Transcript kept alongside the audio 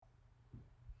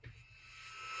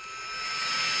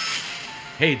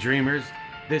Hey dreamers,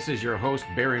 this is your host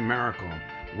Barry Maracle.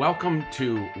 Welcome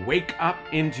to Wake Up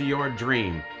Into Your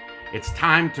Dream. It's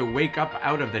time to wake up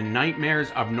out of the nightmares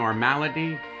of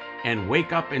normality and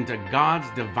wake up into God's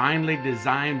divinely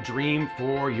designed dream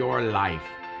for your life.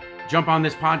 Jump on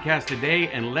this podcast today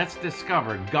and let's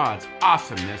discover God's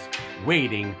awesomeness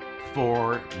waiting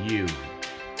for you.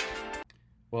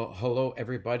 Well, hello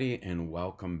everybody and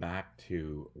welcome back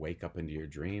to Wake Up Into Your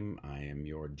Dream. I am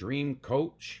your dream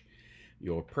coach,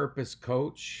 your purpose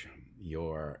coach,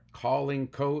 your calling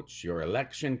coach, your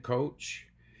election coach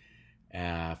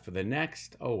for the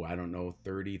next,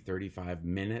 35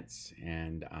 minutes.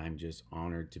 And I'm just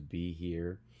honored to be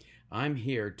here. I'm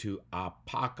here to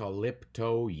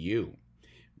apocalypto you.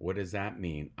 What does that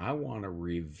mean? I want to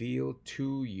reveal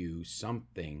to you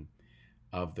something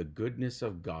of the goodness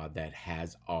of God that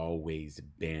has always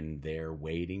been there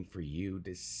waiting for you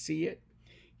to see it,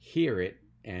 hear it,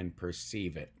 and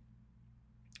perceive it.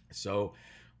 So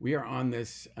we are on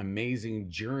this amazing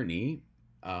journey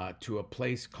to a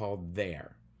place called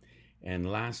There. And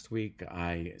last week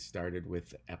I started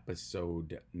with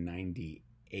episode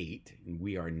 98, and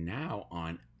we are now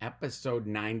on episode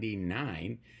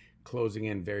 99, closing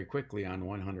in very quickly on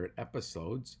 100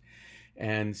 episodes.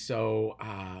 And so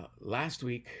last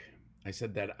week I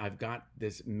said that I've got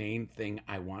this main thing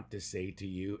I want to say to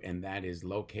you, and that is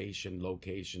location,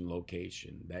 location,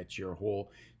 location. That your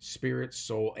whole spirit,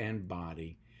 soul, and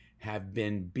body have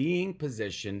been being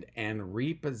positioned and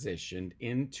repositioned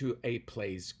into a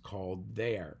place called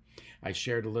There. I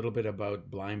shared a little bit about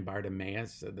blind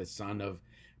Bartimaeus, the son of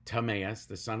Timaeus,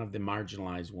 the son of the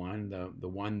marginalized one, the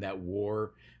one that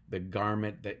wore the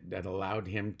garment that allowed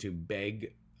him to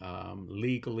beg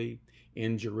legally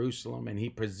in Jerusalem, and he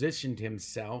positioned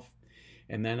himself,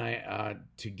 and then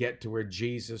to get to where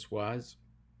Jesus was.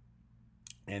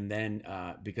 And then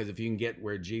because if you can get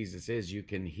where Jesus is, you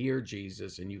can hear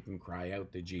Jesus and you can cry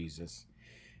out to Jesus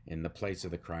in the place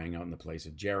of the crying out in the place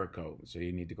of Jericho. So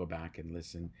you need to go back and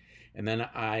listen. And then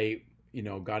I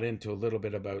got into a little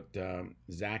bit about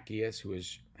Zacchaeus, who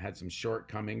had some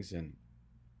shortcomings, and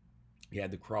he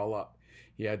had to crawl up.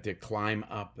 He had to climb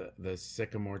up the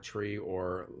sycamore tree,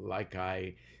 or like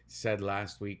I said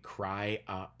last week, cry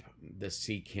up the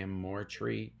seek him more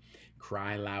tree.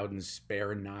 Cry loud and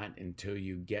spare not until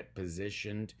you get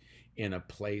positioned in a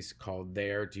place called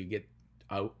There, till you get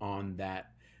out on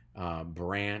that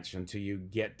branch, until you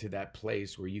get to that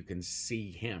place where you can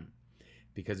see him.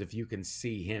 Because if you can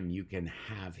see him, you can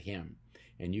have him,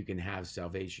 and you can have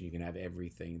salvation. You can have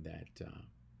everything that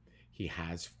he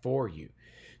has for you.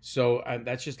 So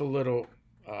that's just a little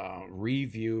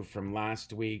review from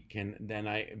last week. And then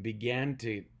I began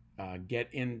to get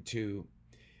into,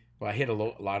 I hit a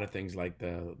lot of things like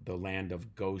the land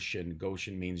of Goshen.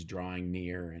 Goshen means drawing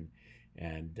near,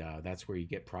 and that's where you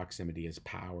get proximity as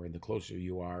power. And the closer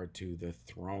you are to the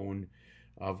throne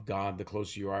of God, the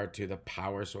closer you are to the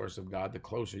power source of God, the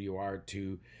closer you are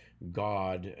to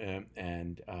God,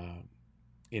 and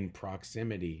in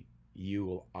proximity, you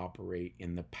will operate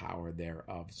in the power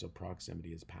thereof. So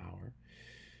proximity is power.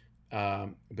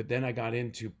 But then I got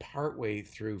into partway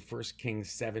through 1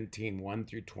 Kings 17, 1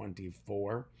 through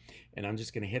 24. And I'm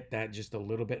just going to hit that just a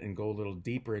little bit and go a little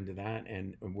deeper into that.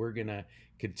 And we're going to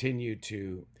continue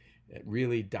to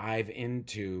really dive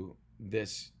into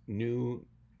this new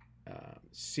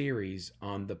series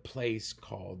on the place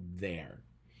called There.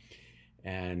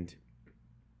 And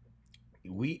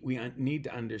we need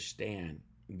to understand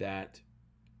that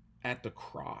at the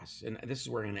cross, and this is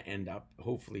where I'm going to end up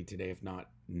hopefully today, if not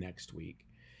next week,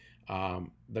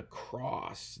 the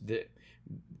cross,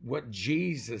 what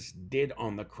Jesus did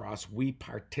on the cross, we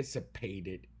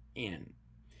participated in.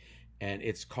 And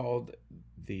it's called,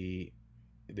 the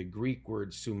Greek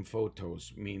word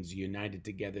symphotos, means united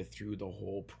together through the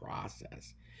whole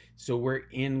process. So we're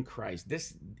in Christ.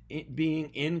 Being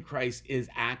in Christ is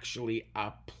actually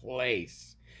a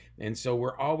place. And so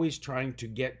we're always trying to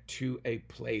get to a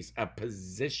place, a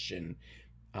position.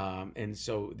 And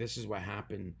so this is what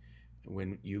happened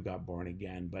when you got born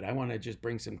again. But I want to just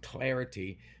bring some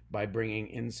clarity by bringing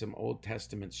in some Old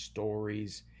Testament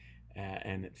stories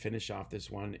and finish off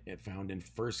this one. It found in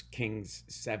 1 Kings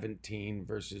 17,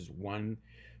 verses 1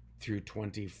 through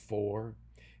 24.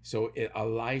 So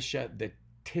Elisha the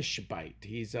Tishbite,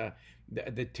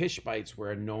 the Tishbites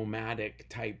were a nomadic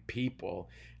type people.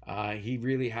 He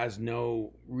really has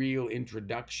no real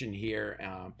introduction here,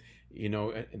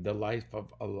 the life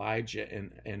of Elijah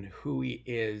and who he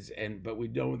is, but we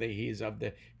know that he's of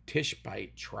the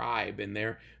Tishbite tribe, and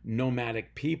they're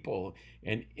nomadic people,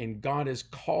 and God has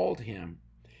called him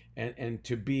and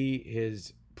to be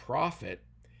his prophet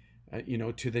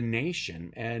to the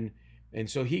nation. And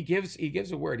so he gives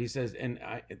a word. He says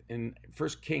in 1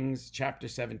 Kings chapter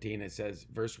 17, it says,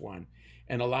 verse 1,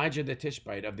 and Elijah the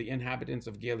Tishbite of the inhabitants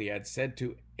of Gilead said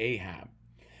to Ahab.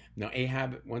 Now,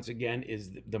 Ahab, once again,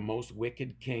 is the most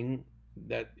wicked king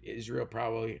that Israel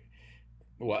probably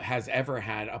has ever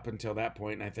had up until that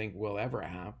point, and I think will ever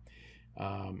have.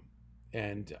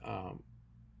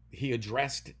 He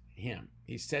addressed him.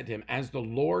 He said to him, as the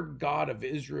Lord God of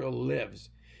Israel lives,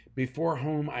 before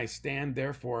whom I stand,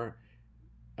 before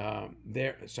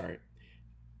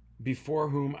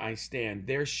whom I stand,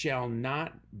 there shall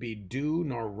not be dew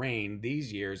nor rain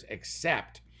these years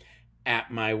except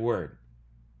at my word.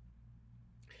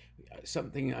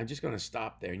 Something, I'm just going to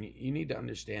stop there. And you need to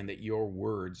understand that your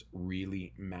words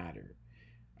really matter.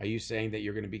 Are you saying that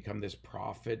you're going to become this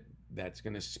prophet that's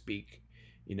going to speak,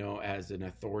 as an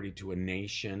authority to a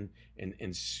nation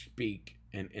and speak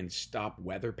and stop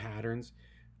weather patterns?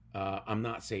 I'm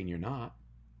not saying you're not.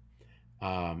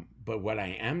 But what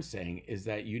I am saying is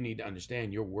that you need to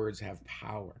understand your words have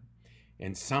power.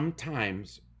 And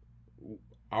sometimes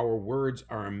our words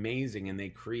are amazing and they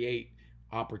create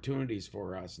opportunities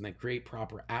for us and they create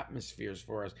proper atmospheres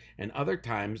for us. And other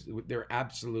times they're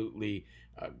absolutely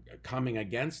coming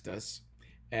against us.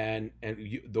 And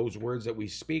those words that we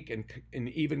speak and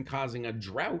even causing a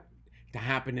drought to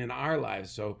happen in our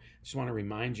lives. So I just want to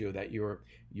remind you that your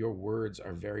words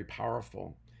are very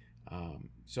powerful.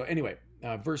 So anyway,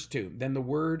 verse 2, then the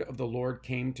word of the Lord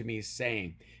came to me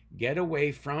saying, get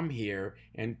away from here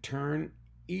and turn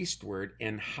eastward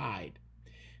and hide.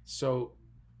 So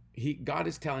God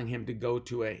is telling him to go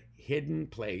to a hidden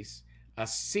place, a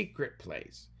secret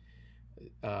place.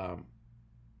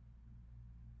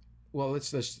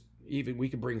 We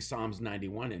could bring Psalms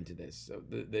 91 into this. So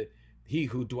he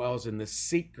who dwells in the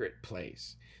secret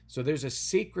place. So there's a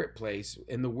secret place,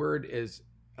 and the word is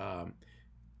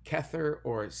Kether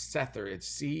or Sether. It's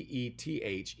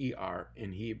Cether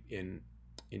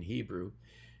in Hebrew,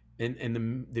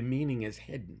 and the meaning is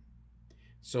hidden.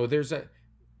 So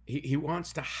he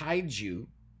wants to hide you.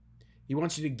 He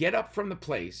wants you to get up from the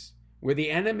place where the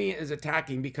enemy is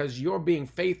attacking because you're being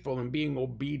faithful and being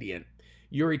obedient.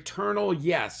 Your eternal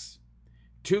yes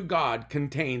to God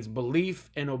contains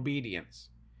belief and obedience.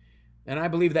 And I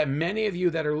believe that many of you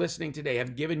that are listening today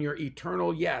have given your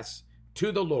eternal yes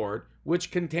to the Lord,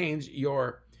 which contains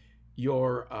your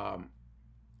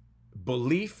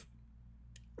belief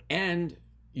and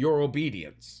your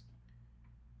obedience.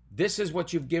 This is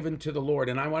what you've given to the Lord.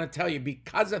 And I want to tell you,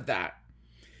 because of that,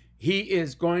 he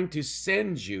is going to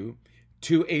send you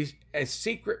to a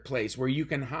secret place where you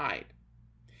can hide.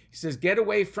 He says, get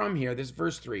away from here. This is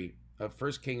verse 3 of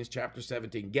 1 Kings chapter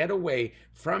 17. Get away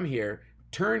from here,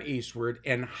 turn eastward,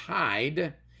 and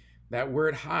hide. That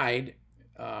word hide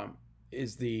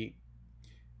is the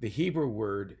Hebrew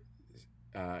word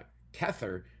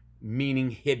kether,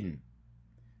 meaning hidden.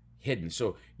 Hidden.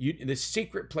 So the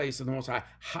secret place of the Most High,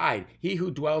 hide. He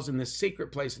who dwells in the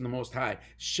secret place of the Most High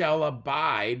shall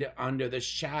abide under the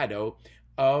shadow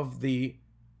of the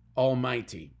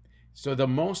Almighty. So the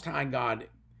Most High God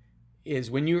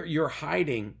is when you're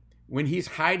hiding, when he's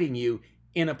hiding you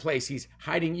in a place, he's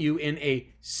hiding you in a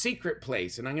secret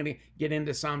place. And I'm going to get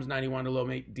into Psalms 91 a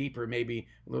little deeper, maybe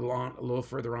a little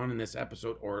further on in this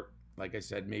episode, or like I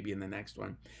said, maybe in the next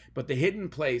one. But the hidden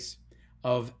place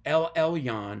of El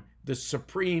Elyon, the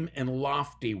supreme and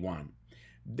lofty one.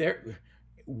 There,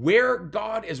 where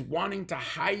God is wanting to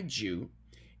hide you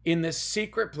in this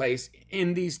secret place,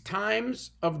 in these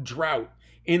times of drought,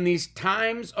 in these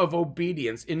times of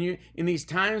obedience, in these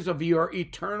times of your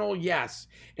eternal yes.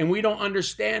 And we don't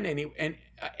understand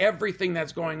everything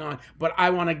that's going on, but I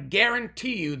want to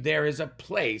guarantee you there is a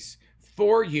place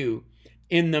for you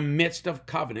in the midst of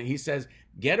covenant. He says,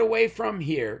 get away from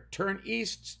here, turn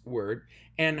eastward,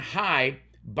 and hide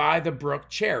by the brook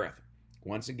Cherith.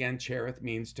 Once again, Cherith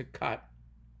means to cut,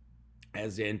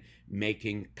 as in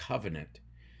making covenant.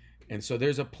 And so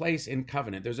there's a place in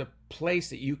covenant. There's a place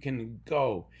that you can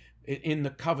go in the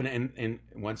covenant. And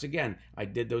once again, I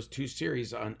did those two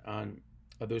series on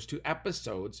those two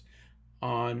episodes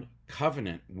on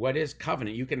covenant. What is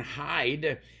covenant? You can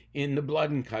hide in the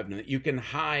blood and covenant. You can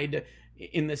hide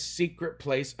in the secret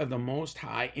place of the Most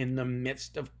High in the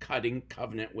midst of cutting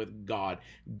covenant with God.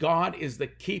 God is the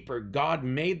keeper. God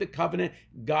made the covenant.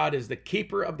 God is the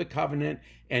keeper of the covenant.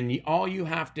 And all you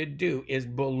have to do is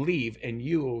believe, and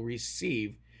you will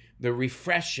receive the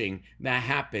refreshing that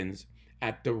happens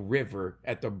at the river,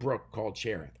 at the brook called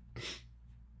Cherith.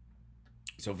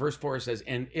 So verse 4 says,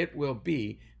 and it will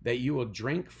be that you will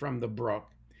drink from the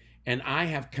brook, and I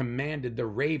have commanded the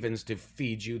ravens to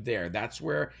feed you there. That's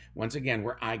where, once again,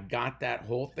 where I got that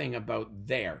whole thing about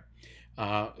there.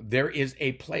 There is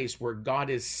a place where God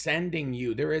is sending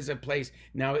you. There is a place.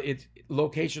 Now it's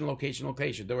location.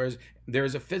 There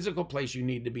is a physical place you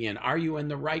need to be in. Are you in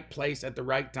the right place at the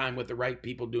right time with the right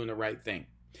people doing the right thing?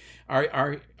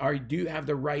 Do you have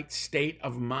the right state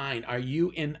of mind? Are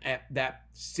you in that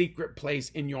secret place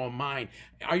in your mind?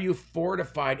 Are you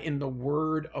fortified in the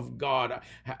Word of God?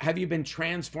 Have you been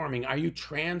transforming? Are you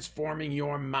transforming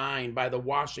your mind by the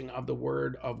washing of the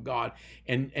Word of God?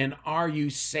 And are you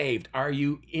saved? Are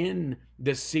you in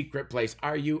the secret place?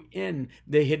 Are you in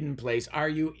the hidden place? Are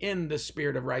you in the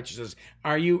Spirit of righteousness?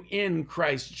 Are you in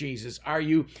Christ Jesus? Are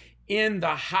you in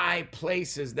the high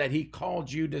places that he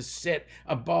called you to sit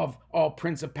above all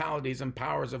principalities and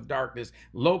powers of darkness?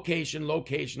 Location.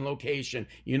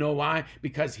 You know why?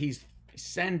 Because he's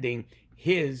sending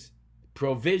his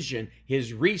provision,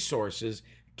 his resources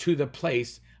to the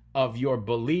place of your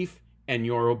belief and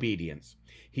your obedience.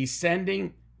 He's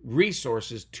sending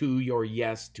resources to your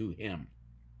yes to him.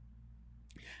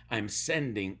 I'm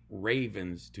sending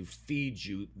ravens to feed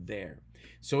you there.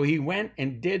 So he went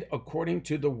and did according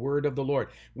to the word of the Lord.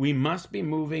 We must be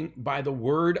moving by the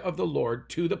word of the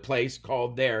Lord to the place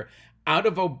called there, out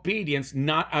of obedience,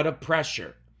 not out of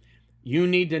pressure. You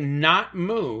need to not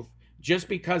move just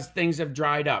because things have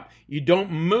dried up. You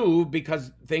don't move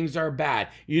because things are bad.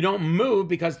 You don't move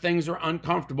because things are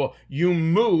uncomfortable. You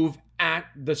move at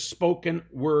the spoken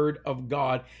word of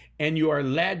God, and you are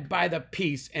led by the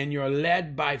peace, and you're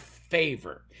led by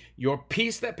favor. Your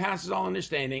peace that passes all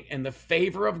understanding and the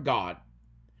favor of God,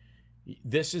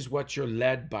 this is what you're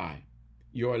led by.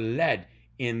 You're led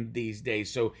in these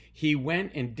days. So he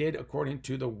went and did according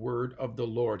to the word of the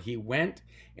Lord. He went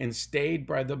and stayed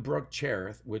by the brook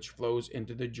Cherith, which flows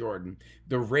into the Jordan.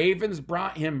 The ravens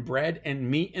brought him bread and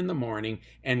meat in the morning,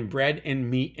 and bread and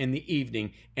meat in the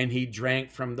evening, and he drank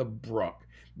from the brook.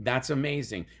 That's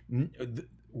amazing.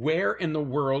 Where in the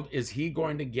world is he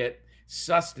going to get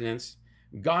sustenance?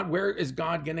 God, where is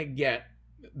God going to get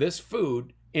this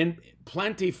food in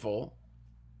plentiful?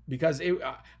 Because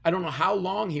I don't know how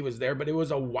long he was there, but it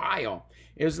was a while.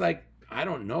 It was like, I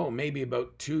don't know, maybe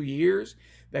about 2 years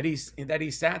that he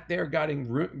sat there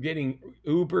getting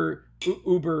uber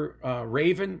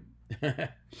raven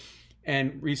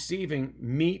and receiving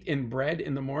meat and bread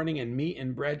in the morning and meat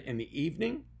and bread in the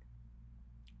evening.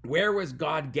 Where was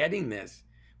God getting this?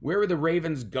 Where were the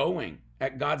ravens going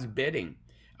at God's bidding?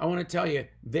 I want to tell you,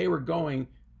 they were going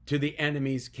to the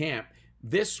enemy's camp.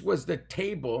 This was the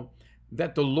table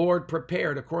that the Lord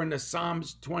prepared according to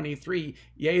Psalms 23.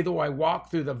 Yea, though I walk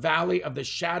through the valley of the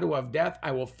shadow of death,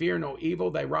 I will fear no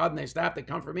evil. Thy rod and thy staff, they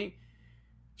comfort me.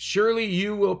 Surely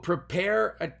you will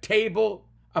prepare a table,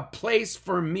 a place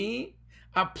for me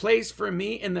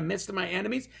in the midst of my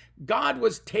enemies. God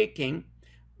was taking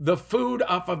the food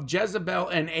off of Jezebel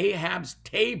and Ahab's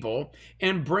table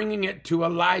and bringing it to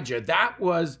Elijah. That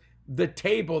was the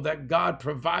table that God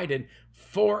provided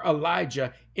for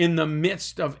Elijah in the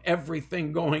midst of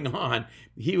everything going on.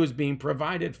 He was being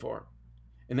provided for.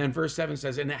 And then verse 7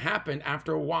 says, and it happened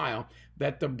after a while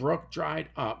that the brook dried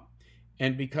up,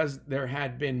 and because there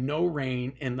had been no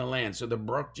rain in the land. So the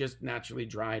brook just naturally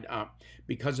dried up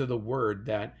because of the word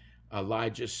that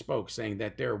Elijah spoke, saying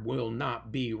that there will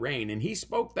not be rain. And he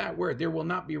spoke that word, there will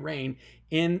not be rain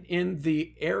in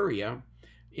the area,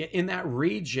 in that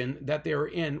region that they're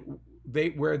in,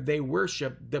 where they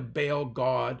worship the Baal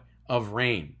god of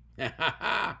rain.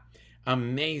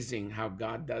 Amazing how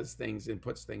God does things and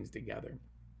puts things together.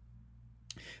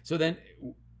 So then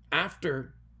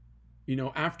after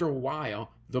a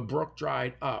while, the brook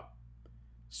dried up.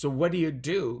 So what do you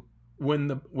do when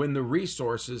the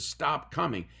resources stop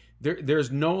coming? There's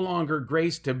no longer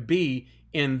grace to be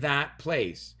in that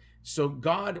place. So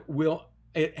God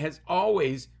has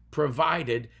always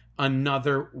provided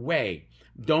another way.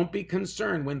 Don't be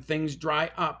concerned when things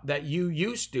dry up that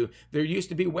there used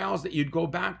to be wells that you'd go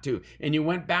back to, and you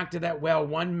went back to that well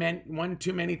one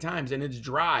too many times and it's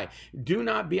dry. Do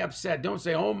not be upset. Don't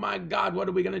say, oh my God, what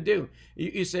are we going to do?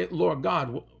 You say, Lord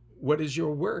God, what is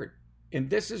your word? And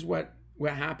this is what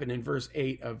happened in verse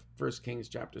 8 of 1 Kings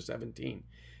chapter 17.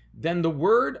 Then the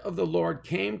word of the Lord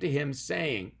came to him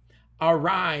saying,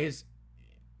 arise,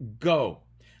 go.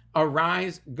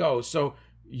 Arise, go. So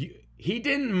he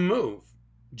didn't move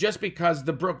just because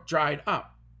the brook dried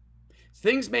up.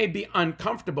 Things may be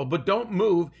uncomfortable, but don't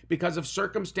move because of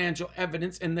circumstantial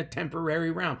evidence in the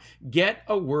temporary realm. Get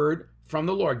a word from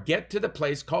the Lord. Get to the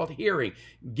place called hearing.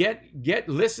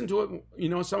 Listen to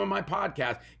it, some of my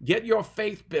podcasts. Get your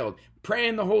faith built. Pray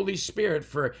in the Holy Spirit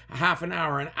for half an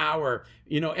hour,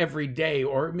 every day,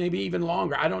 or maybe even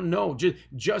longer. I don't know.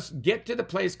 Just get to the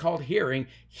place called hearing.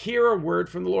 Hear a word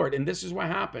from the Lord. And this is what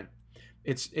happened.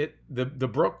 The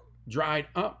brook dried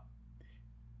up,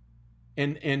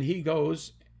 and he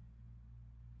goes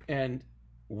and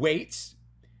waits.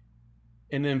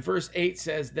 And then verse 8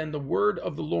 says, then the word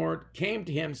of the Lord came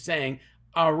to him saying,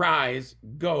 arise,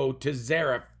 go to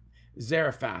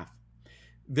Zarephath.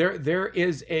 There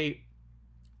is a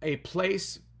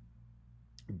place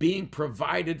being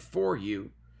provided for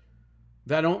you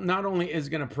that not only is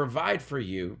going to provide for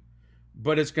you,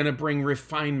 but it's going to bring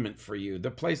refinement for you.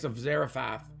 The place of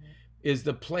Zarephath is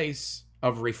the place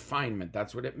of refinement.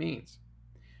 That's what it means.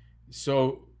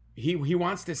 So he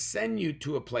wants to send you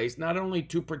to a place not only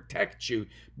to protect you,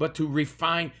 but to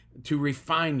refine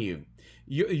you.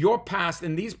 Your past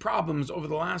and these problems over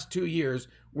the last 2 years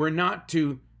were not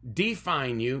to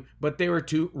define you, but they were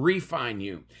to refine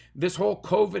you. This whole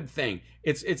COVID thing,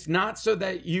 it's not so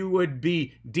that you would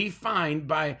be defined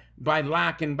by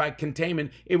lack and by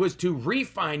containment. It was to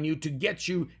refine you, to get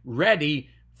you ready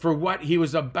for what he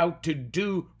was about to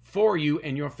do for you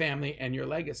and your family and your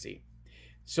legacy.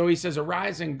 So he says,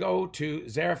 arise and go to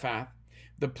Zarephath,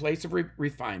 the place of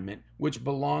refinement, which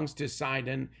belongs to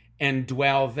Sidon, and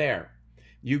dwell there.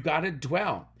 You got to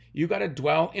dwell. You got to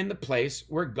dwell in the place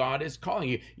where God is calling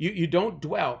you. You don't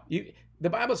dwell. The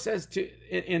Bible says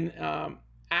in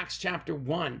Acts chapter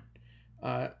 1,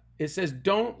 it says,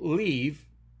 don't leave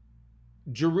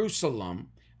Jerusalem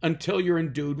until you're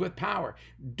endued with power.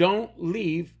 Don't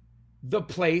leave the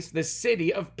place, the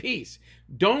city of peace.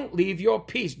 Don't leave your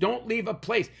peace. Don't leave a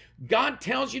place. God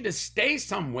tells you to stay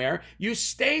somewhere. You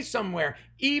stay somewhere,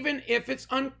 even if it's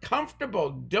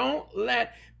uncomfortable. Don't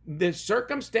let the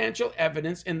circumstantial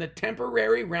evidence in the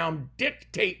temporary realm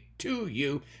dictate to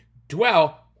you.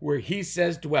 Dwell where he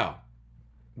says dwell.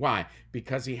 Why?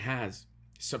 Because he has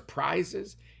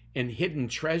surprises and hidden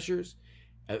treasures.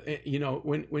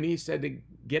 When he said to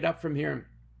get up from here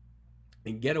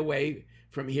and get away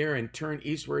from here and turn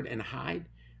eastward and hide,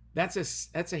 that's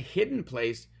a hidden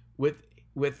place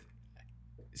with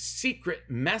secret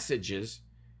messages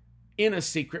in a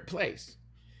secret place.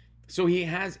 So he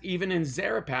has, even in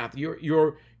Zarephath,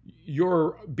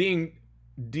 you're being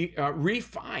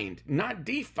refined, not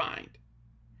defined.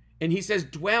 And he says,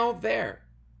 dwell there.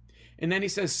 And then he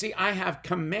says, see, I have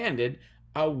commanded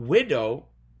a widow,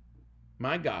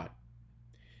 my God,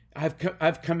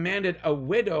 I've commanded a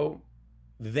widow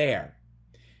there.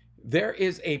 There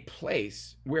is a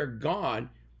place where God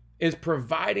is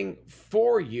providing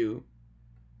for you.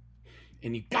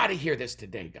 And you got to hear this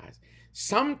today, guys.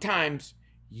 Sometimes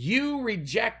you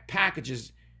reject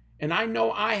packages, and I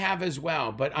know I have as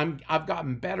well, but I've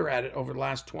gotten better at it over the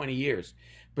last 20 years.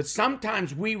 But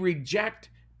sometimes we reject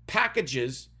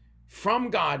packages from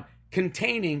God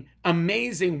containing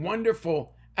amazing,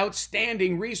 wonderful,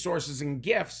 outstanding resources and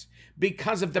gifts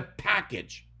because of the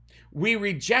package. We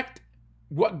reject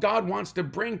what God wants to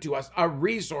bring to us, a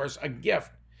resource, a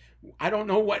gift. I don't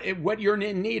know what you're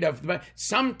in need of, but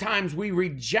sometimes we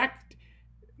reject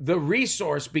the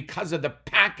resource because of the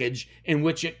package in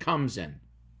which it comes in.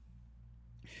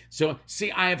 So,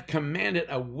 see, I have commanded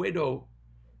a widow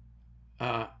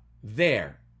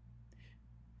there.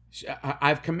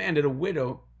 I've commanded a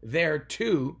widow there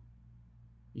to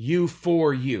you,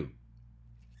 for you,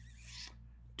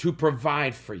 to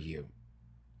provide for you.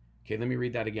 Okay, let me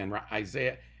read that again. 1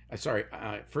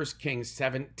 Kings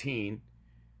 17,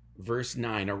 verse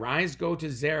 9. Arise, go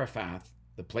to Zarephath,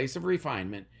 the place of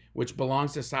refinement, which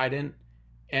belongs to Sidon,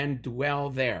 and dwell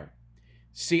there.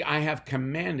 See, I have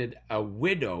commanded a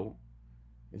widow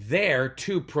there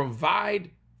to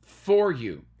provide for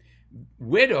you.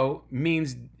 Widow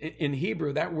means, in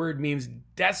Hebrew, that word means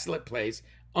desolate place,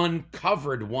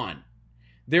 uncovered one.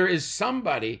 There is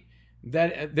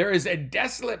a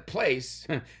desolate place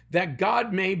that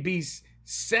God may be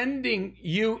sending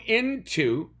you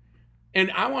into. And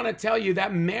I want to tell you,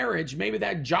 that marriage, maybe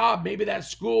that job, maybe that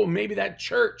school, maybe that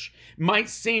church might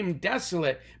seem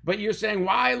desolate, but you're saying,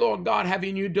 why, Lord God,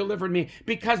 haven't you delivered me?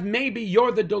 Because maybe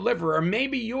you're the deliverer.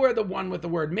 Maybe you are the one with the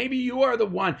word. Maybe you are the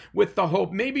one with the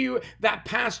hope. Maybe that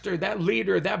pastor, that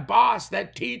leader, that boss,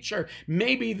 that teacher,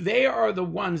 maybe they are the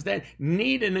ones that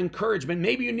need an encouragement.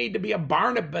 Maybe you need to be a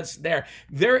Barnabas there.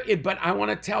 But I want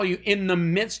to tell you, in the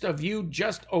midst of you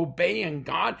just obeying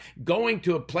God, going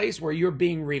to a place where you're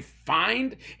being refined,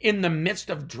 refined in the midst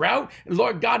of drought?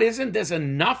 Lord God, isn't this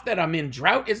enough that I'm in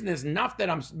drought? Isn't this enough that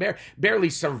I'm barely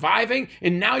surviving?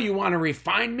 And now you want to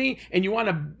refine me, and you want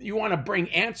to bring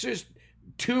answers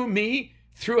to me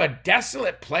through a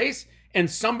desolate place, and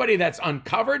somebody that's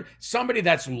uncovered, somebody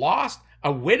that's lost,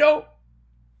 a widow?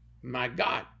 My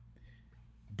God.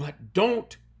 But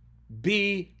don't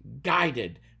be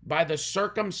guided by the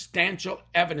circumstantial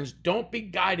evidence. Don't be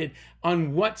guided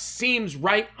on what seems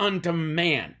right unto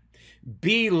man.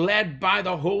 Be led by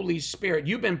the Holy Spirit.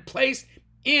 You've been placed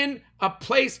in a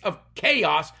place of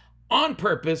chaos on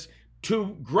purpose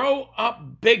to grow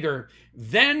up bigger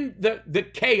than the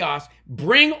chaos.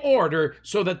 Bring order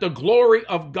so that the glory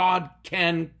of God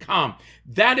can come.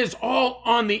 That is all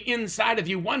on the inside of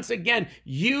you. Once again,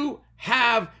 you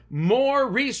have more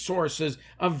resources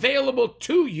available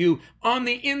to you on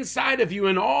the inside of you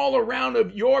and all around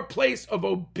of your place of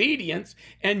obedience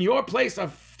and your place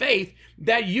of faith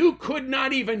that you could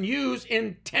not even use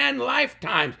in 10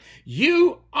 lifetimes.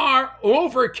 You are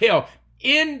overkill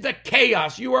in the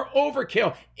chaos. You are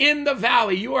overkill in the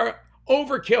valley. You are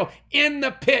overkill in the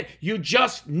pit. You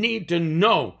just need to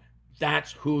know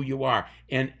that's who you are.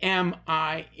 And am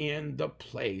I in the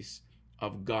place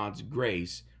of God's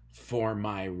grace for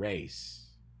my race?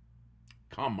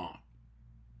 Come on.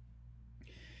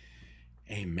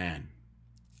 Amen.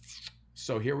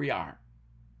 So here we are.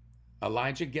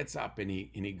 Elijah gets up and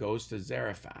he goes to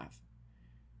Zarephath,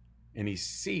 and he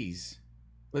sees,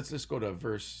 let's just go to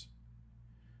verse,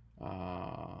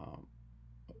 I'm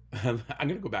going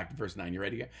to go back to verse 9. You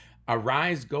ready?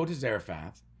 Arise, go to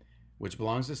Zarephath, which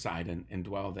belongs to Sidon, and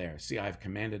dwell there. See, I have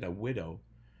commanded a widow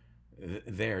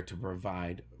there to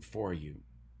provide for you.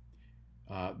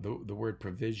 The word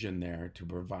provision there, to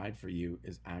provide for you,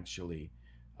 is actually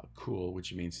cool,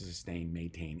 which means to sustain,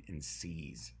 maintain, and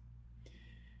seize.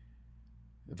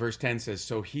 Verse 10 says,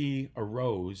 so he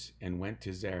arose and went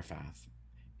to Zarephath.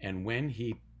 And when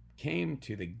he came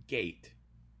to the gate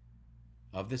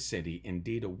of the city,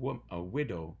 indeed a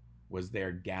widow was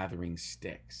there gathering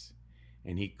sticks.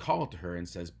 And he called to her and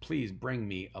says, please bring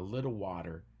me a little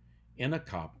water in a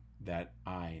cup that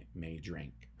I may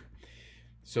drink.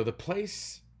 So the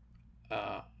place,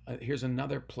 here's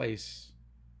another place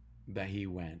that he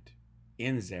went,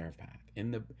 in Zarephath,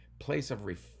 in the place of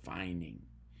refining.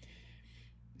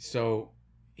 So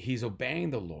he's obeying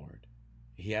the Lord.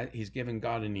 He's given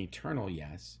God an eternal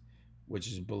yes, which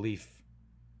is belief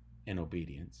and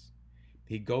obedience.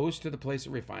 He goes to the place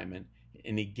of refinement,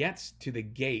 and he gets to the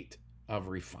gate of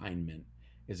refinement,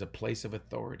 is a place of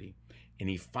authority. And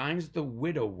he finds the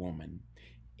widow woman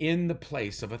in the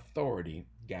place of authority,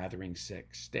 gathering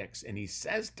sticks. And he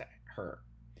says to her,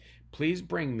 please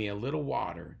bring me a little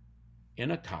water in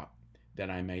a cup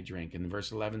that I may drink. And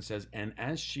verse 11 says, and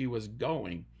as she was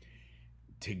going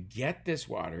to get this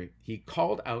water, he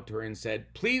called out to her and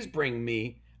said, please bring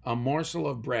me a morsel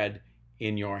of bread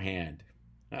in your hand.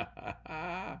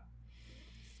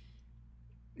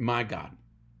 My God.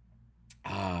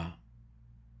 Well,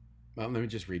 let me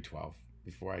just read 12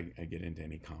 before I get into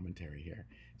any commentary here.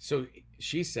 So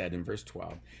she said in verse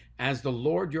 12, as the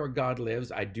Lord your God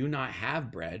lives, I do not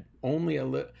have bread, only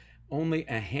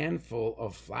a handful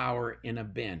of flour in a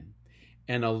bin,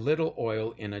 and a little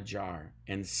oil in a jar.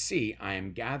 And see, I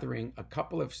am gathering a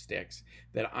couple of sticks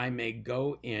that I may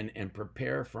go in and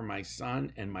prepare for my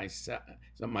son and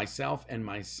myself and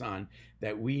my son,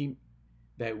 that we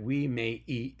may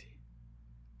eat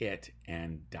it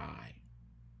and die.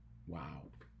 Wow.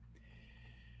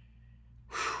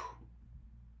 Whew.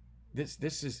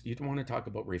 This is, you don't want to talk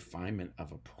about refinement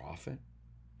of a prophet,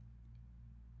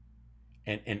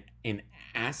 and in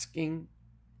asking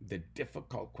the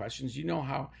difficult questions. You know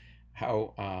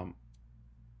how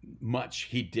much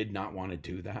he did not want to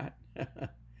do that.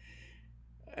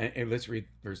 And let's read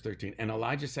verse 13. And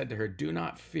Elijah said to her, do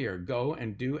not fear, go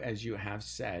and do as you have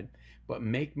said, but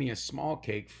make me a small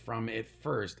cake from it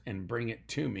first and bring it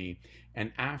to me,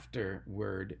 and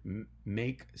afterward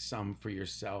make some for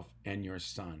yourself and your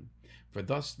son. For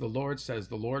thus the Lord says,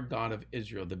 the Lord God of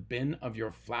Israel, the bin of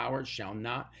your flour shall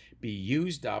not be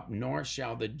used up, nor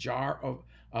shall the jar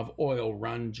of oil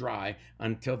run dry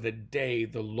until the day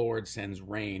the Lord sends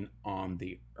rain on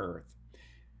the earth.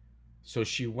 So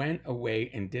she went away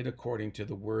and did according to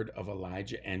the word of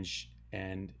Elijah, and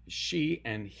she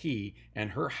and he and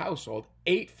her household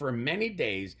ate for many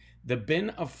days. The bin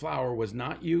of flour was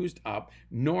not used up,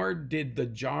 nor did the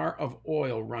jar of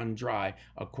oil run dry,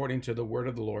 according to the word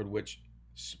of the Lord which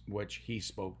he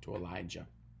spoke to Elijah.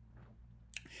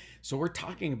 So we're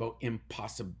talking about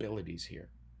impossibilities here.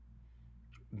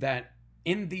 That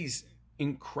in these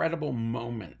incredible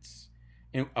moments,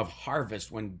 of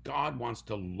harvest, when God wants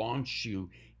to launch you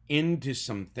into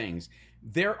some things,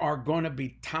 there are going to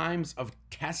be times of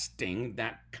testing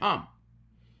that come.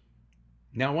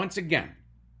 Now, once again,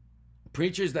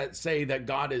 preachers that say that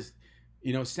God is,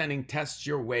 sending tests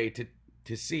your way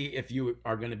to see if you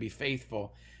are going to be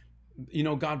faithful,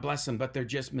 God bless them, but they're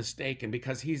just mistaken,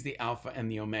 because he's the Alpha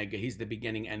and the Omega. He's the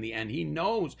beginning and the end. He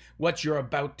knows what you're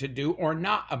about to do or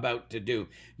not about to do.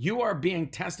 You are being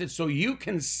tested so you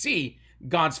can see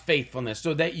God's faithfulness,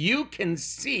 so that you can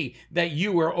see that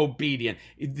you are obedient.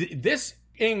 This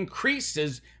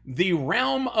increases the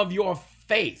realm of your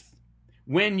faith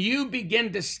when you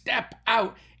begin to step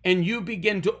out and you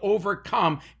begin to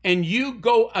overcome, and you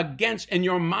go against, and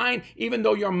your mind, even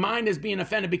though your mind is being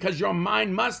offended, because your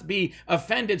mind must be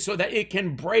offended so that it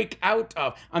can break out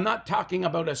of. I'm not talking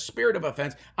about a spirit of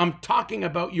offense. I'm talking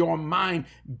about your mind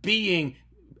being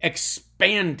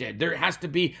expanded. There has to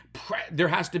be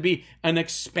an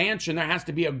expansion. There has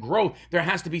to be a growth. There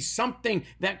has to be something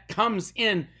that comes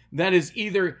in that is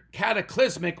either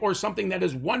cataclysmic or something that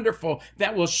is wonderful,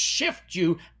 that will shift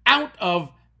you out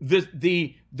of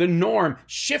the norm,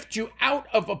 shift you out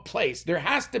of a place. There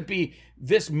has to be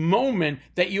this moment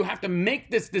that you have to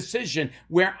make this decision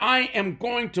where I am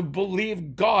going to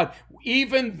believe God,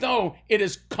 even though it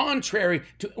is contrary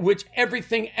to which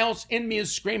everything else in me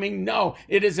is screaming, no,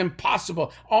 it is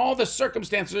impossible. All the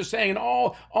circumstances are saying,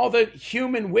 all the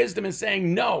human wisdom is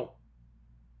saying, no.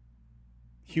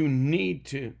 You need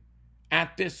to,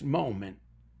 at this moment,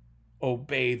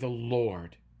 obey the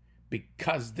Lord,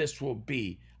 because this will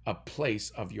be a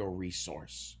place of your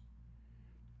resource.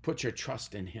 Put your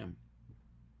trust in him.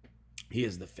 He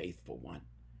is the faithful one.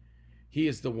 He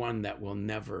is the one that will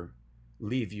never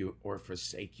leave you or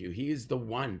forsake you. He is the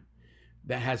one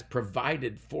that has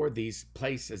provided for these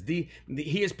places.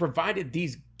 He has provided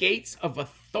these gates of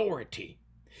authority.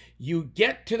 You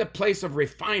get to the place of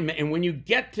refinement, and when you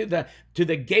get to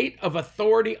the gate of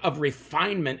authority of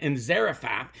refinement in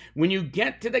Zarephath, when you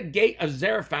get to the gate of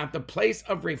Zarephath, the place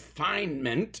of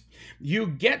refinement, you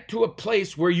get to a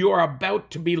place where you are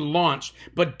about to be launched.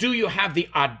 But do you have the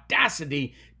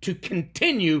audacity to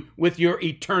continue with your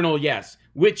eternal yes,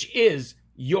 which is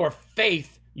your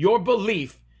faith, your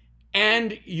belief,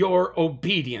 and your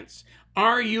obedience?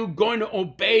 Are you going to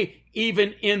obey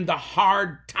even in the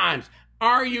hard times?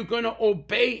 Are you going to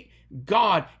obey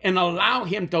God and allow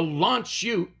him to launch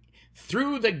you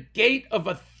through the gate of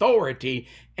authority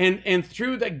and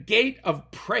through the gate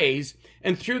of praise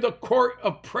and through the court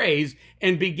of praise,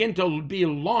 and begin to be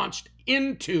launched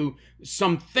into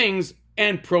some things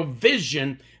and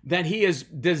provision that he has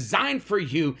designed for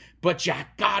you? But you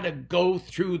got to go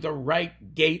through the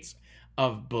right gates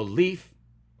of belief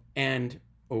and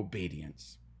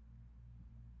obedience.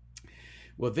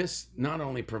 Well, this not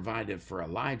only provided for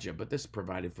Elijah, but this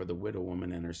provided for the widow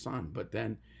woman and her son. But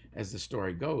then, as the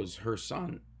story goes, her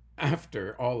son,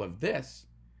 after all of this,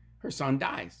 her son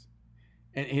dies.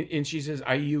 And she says,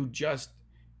 are you just,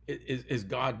 is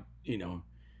God,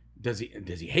 does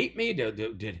he hate me?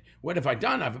 What have I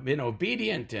done? I've been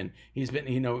obedient, and he's been,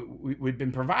 we've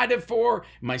been provided for.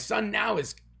 My son now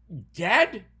is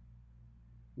dead.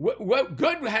 What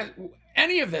good has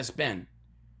any of this been?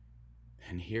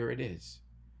 And here it is.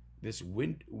 This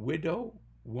widow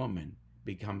woman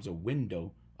becomes a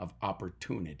window of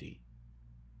opportunity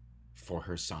for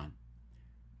her son.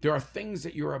 There are things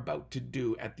that you're about to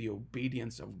do at the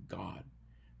obedience of God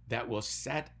that will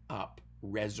set up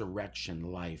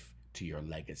resurrection life to your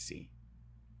legacy.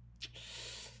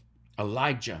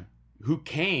 Elijah, who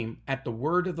came at the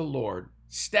word of the Lord,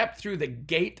 stepped through the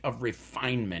gate of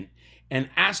refinement and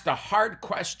asked a hard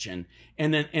question,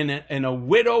 and a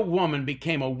widow woman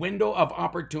became a window of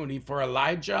opportunity for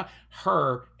Elijah,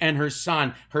 her, and her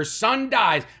son. Her son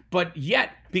dies, but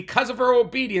yet, because of her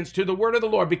obedience to the word of the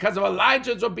Lord, because of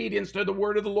Elijah's obedience to the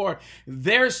word of the Lord,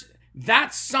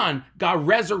 that son got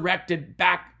resurrected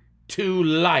back to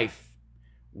life.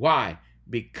 Why?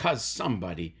 Because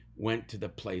somebody went to the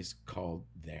place called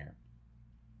there.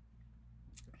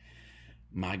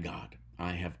 My God,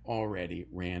 I have already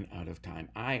ran out of time.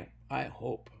 I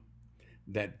hope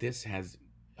that this has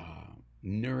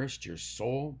nourished your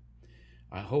soul.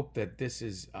 I hope that this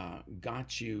has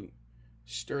got you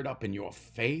stirred up in your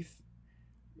faith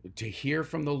to hear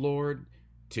from the Lord,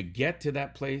 to get to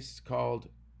that place called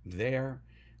there,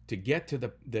 to get to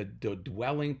the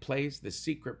dwelling place, the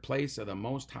secret place of the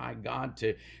Most High God,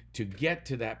 to get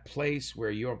to that place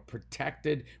where you're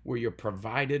protected, where you're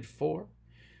provided for.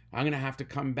 I'm going to have to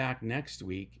come back next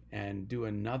week and do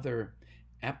another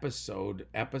episode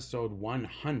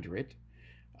 100.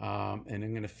 And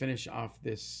I'm going to finish off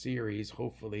this series,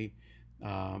 hopefully,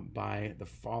 by the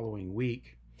following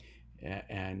week,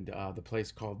 and the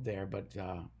place called There. But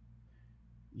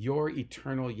your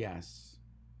eternal yes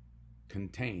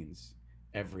contains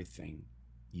everything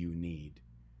you need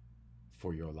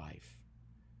for your life.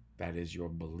 That is your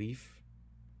belief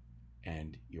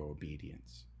and your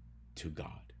obedience to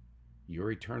God.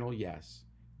 Your eternal yes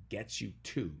gets you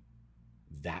to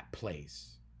that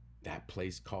place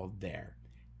called There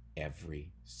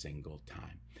every single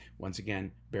time. Once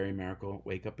again, Barry Maracle,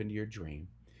 Wake Up Into Your Dream.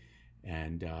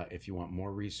 And if you want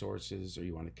more resources, or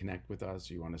you want to connect with us,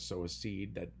 or you want to sow a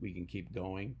seed that we can keep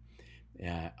going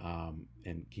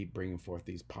and keep bringing forth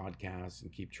these podcasts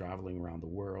and keep traveling around the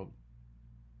world,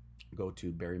 go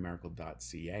to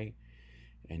barrymaracle.ca,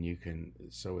 and you can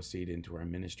sow a seed into our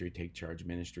ministry, Take Charge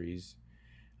Ministries,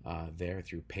 there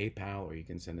through PayPal, or you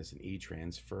can send us an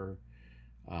e-transfer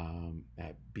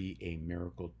at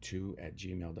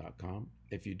beamiracle2@gmail.com.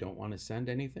 If you don't want to send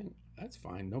anything, that's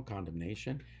fine. No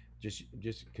condemnation. Just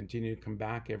continue to come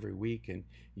back every week and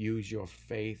use your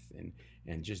faith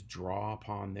and just draw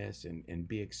upon this and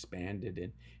be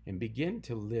expanded and begin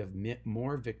to live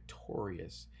more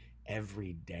victorious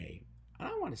every day. And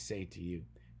I want to say to you,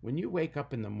 when you wake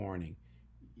up in the morning,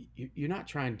 you're not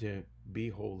trying to be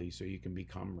holy so you can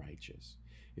become righteous.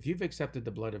 If you've accepted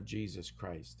the blood of Jesus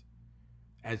Christ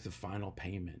as the final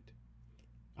payment,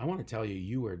 I want to tell you,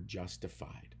 you are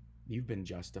justified. You've been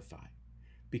justified.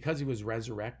 Because he was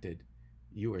resurrected,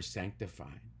 you are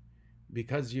sanctified.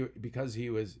 Because he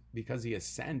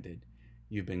ascended,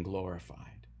 you've been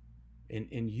glorified.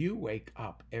 And you wake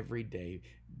up every day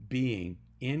being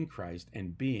in Christ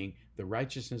and being the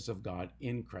righteousness of God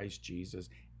in Christ Jesus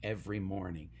every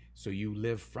morning. So you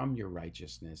live from your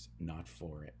righteousness, not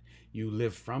for it. You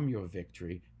live from your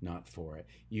victory, not for it.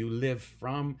 You live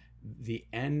from the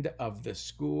end of the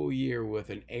school year with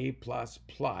an A++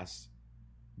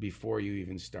 before you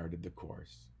even started the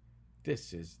course.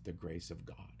 This is the grace of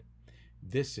God.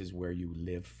 This is where you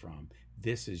live from.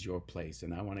 This is your place.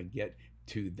 And I want to get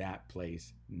to that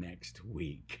place next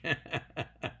week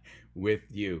with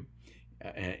you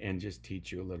and just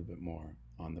teach you a little bit more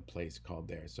on the place called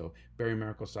There. So Barry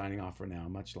Maracle signing off for now.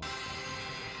 Much love.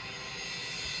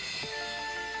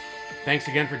 Thanks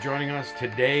again for joining us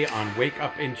today on Wake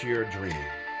Up Into Your Dream.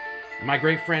 My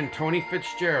great friend Tony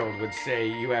Fitzgerald would say,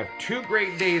 you have two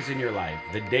great days in your life,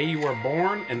 the day you were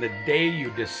born and the day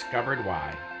you discovered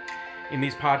why. In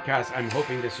these podcasts, I'm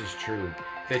hoping this is true,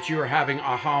 that you are having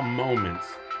aha moments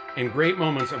and great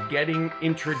moments of getting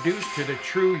introduced to the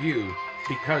true you,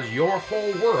 because your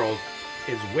whole world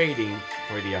is waiting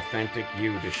for the authentic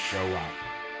you to show up.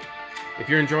 If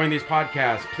you're enjoying these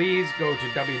podcasts, please go to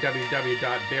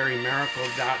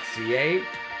www.barrymaracle.ca.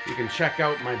 You can check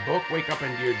out my book, Wake Up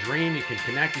Into Your Dream. You can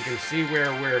connect. You can see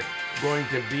where we're going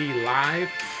to be live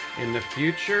in the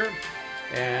future.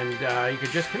 And you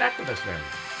can just connect with us there.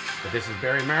 But this is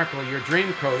Barry Maracle, your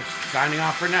dream coach, signing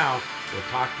off for now. We'll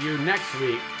talk to you next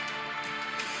week.